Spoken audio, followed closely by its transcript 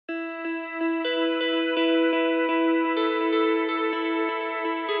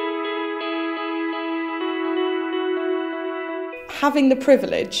having the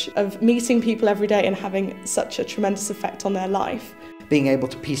privilege of meeting people every day and having such a tremendous effect on their life. Being able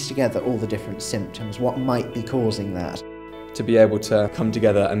to piece together all the different symptoms, what might be causing that. To be able to come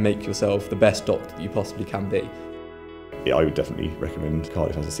together and make yourself the best doctor that you possibly can be. Yeah, I would definitely recommend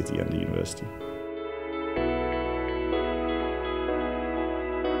Cardiff as a city and a university.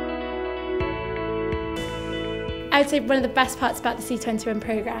 I would say one of the best parts about the C21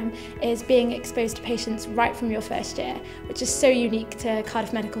 programme is being exposed to patients right from your first year, which is so unique to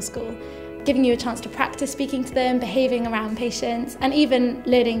Cardiff Medical School. Giving you a chance to practice speaking to them, behaving around patients, and even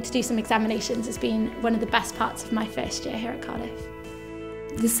learning to do some examinations has been one of the best parts of my first year here at Cardiff.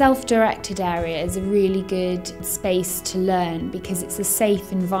 The self-directed area is a really good space to learn because it's a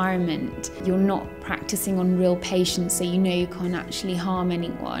safe environment. You're not practicing on real patients, so you know you can't actually harm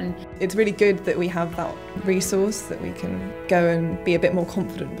anyone. It's really good that we have that resource that we can go and be a bit more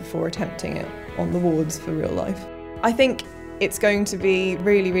confident before attempting it on the wards for real life. I think it's going to be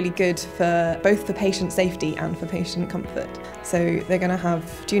really, really good for both for patient safety and for patient comfort. So they're going to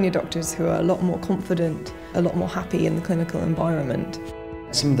have junior doctors who are a lot more confident, a lot more happy in the clinical environment.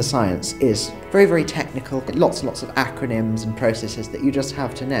 Some of the science is very, very technical, lots and lots of acronyms and processes that you just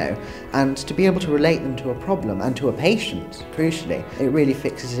have to know, and to be able to relate them to a problem and to a patient, crucially, it really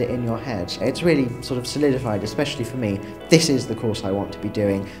fixes it in your head. It's really sort of solidified, especially for me, this is the course I want to be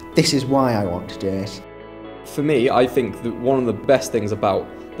doing, this is why I want to do it. For me, I think that one of the best things about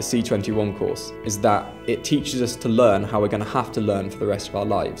the C21 course is that it teaches us to learn how we're going to have to learn for the rest of our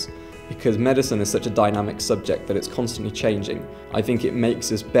lives. Because medicine is such a dynamic subject that it's constantly changing, I think it makes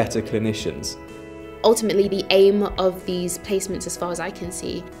us better clinicians. Ultimately, the aim of these placements, as far as I can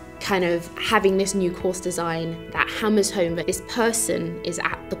see, kind of having this new course design that hammers home that this person is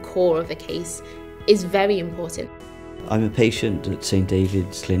at the core of a case is very important. I'm a patient at St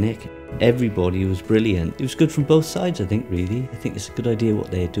David's Clinic. Everybody was brilliant. It was good from both sides, I think, really. I think it's a good idea what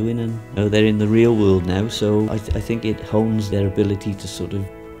they're doing, and they're in the real world now, so I think it hones their ability to sort of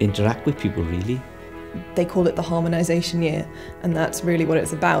interact with people, really. They call it the harmonisation year, and that's really what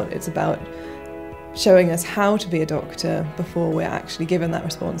it's about. It's about showing us how to be a doctor before we're actually given that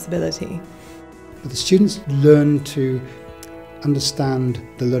responsibility. But the students learn to understand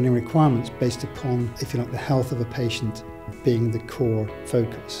the learning requirements based upon, if you like, the health of a patient being the core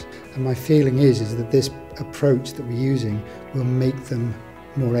focus. And my feeling is that this approach that we're using will make them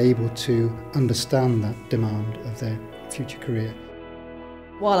more able to understand that demand of their future career.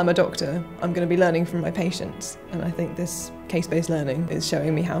 While I'm a doctor, I'm going to be learning from my patients, and I think this case-based learning is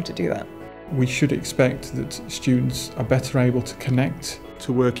showing me how to do that. We should expect that students are better able to connect,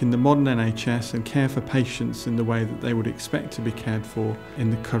 to work in the modern NHS and care for patients in the way that they would expect to be cared for in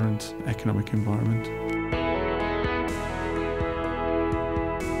the current economic environment.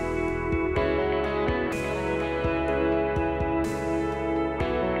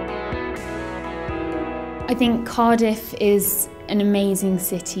 I think Cardiff is an amazing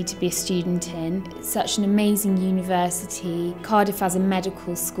city to be a student in. It's such an amazing university. Cardiff as a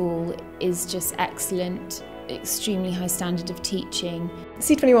medical school is just excellent, extremely high standard of teaching. The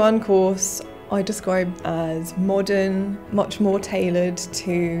C21 course I describe as modern, much more tailored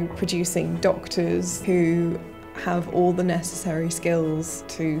to producing doctors who have all the necessary skills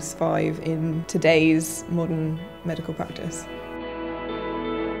to survive in today's modern medical practice.